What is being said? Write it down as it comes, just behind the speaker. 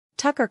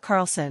Tucker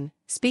Carlson,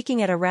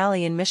 speaking at a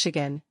rally in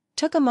Michigan,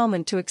 took a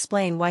moment to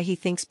explain why he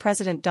thinks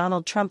President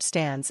Donald Trump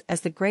stands as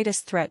the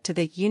greatest threat to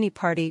the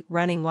Uniparty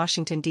running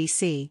Washington,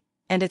 D.C.,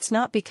 and it's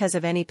not because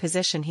of any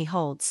position he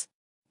holds.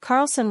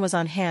 Carlson was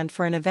on hand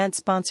for an event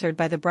sponsored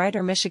by the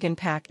Brighter Michigan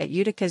PAC at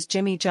Utica's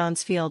Jimmy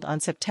John's Field on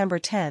September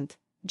 10,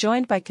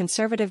 joined by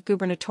conservative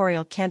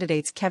gubernatorial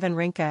candidates Kevin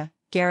Rinka,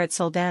 Garrett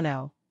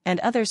Soldano, and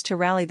others to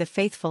rally the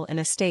faithful in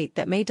a state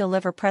that may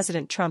deliver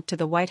President Trump to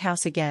the White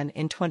House again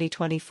in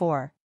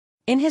 2024.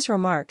 In his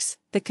remarks,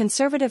 the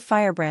conservative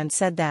firebrand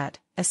said that,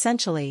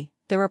 essentially,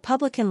 the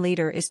Republican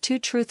leader is too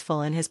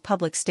truthful in his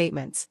public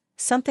statements,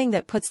 something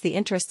that puts the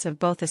interests of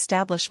both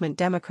establishment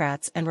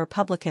Democrats and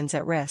Republicans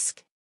at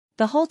risk.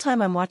 The whole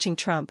time I'm watching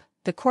Trump,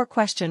 the core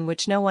question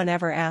which no one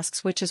ever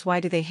asks, which is why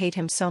do they hate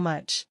him so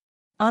much?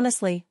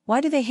 Honestly,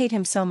 why do they hate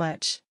him so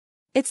much?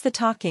 It's the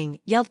talking,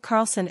 yelled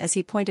Carlson as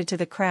he pointed to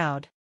the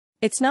crowd.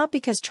 It's not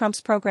because Trump's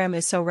program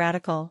is so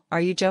radical,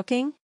 are you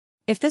joking?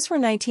 If this were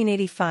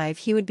 1985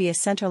 he would be a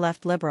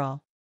center-left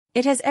liberal.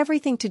 It has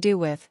everything to do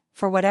with,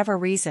 for whatever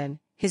reason,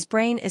 his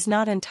brain is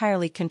not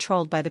entirely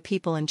controlled by the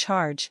people in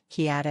charge,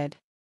 he added.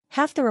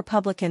 Half the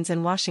Republicans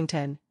in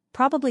Washington,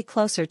 probably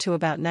closer to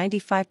about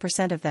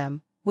 95% of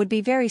them, would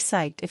be very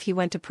psyched if he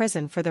went to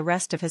prison for the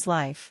rest of his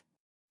life.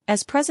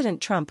 As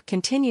President Trump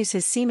continues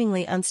his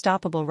seemingly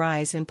unstoppable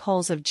rise in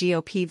polls of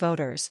GOP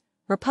voters,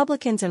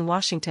 Republicans in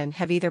Washington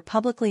have either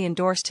publicly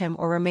endorsed him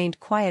or remained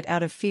quiet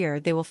out of fear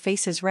they will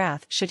face his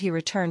wrath should he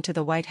return to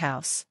the White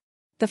House.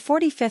 The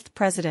 45th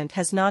president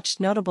has notched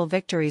notable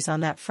victories on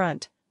that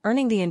front,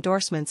 earning the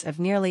endorsements of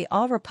nearly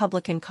all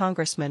Republican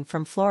congressmen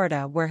from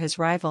Florida, where his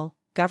rival,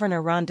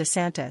 Governor Ron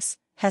DeSantis,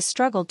 has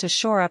struggled to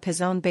shore up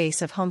his own base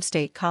of home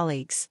state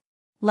colleagues.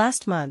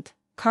 Last month,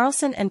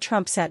 Carlson and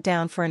Trump sat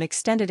down for an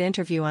extended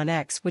interview on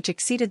X, which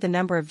exceeded the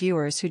number of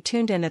viewers who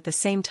tuned in at the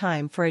same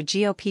time for a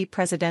GOP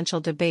presidential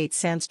debate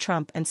sans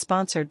Trump and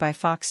sponsored by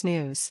Fox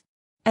News.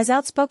 As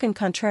outspoken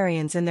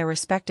contrarians in their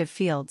respective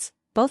fields,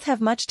 both have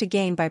much to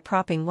gain by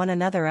propping one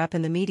another up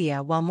in the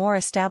media while more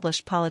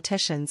established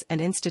politicians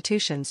and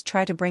institutions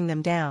try to bring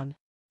them down.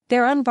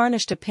 Their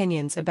unvarnished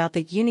opinions about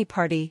the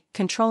Uniparty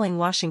controlling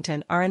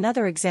Washington are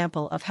another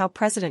example of how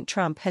President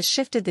Trump has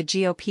shifted the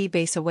GOP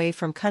base away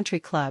from country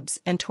clubs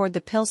and toward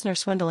the Pilsner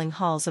swindling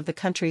halls of the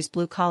country's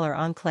blue-collar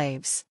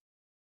enclaves.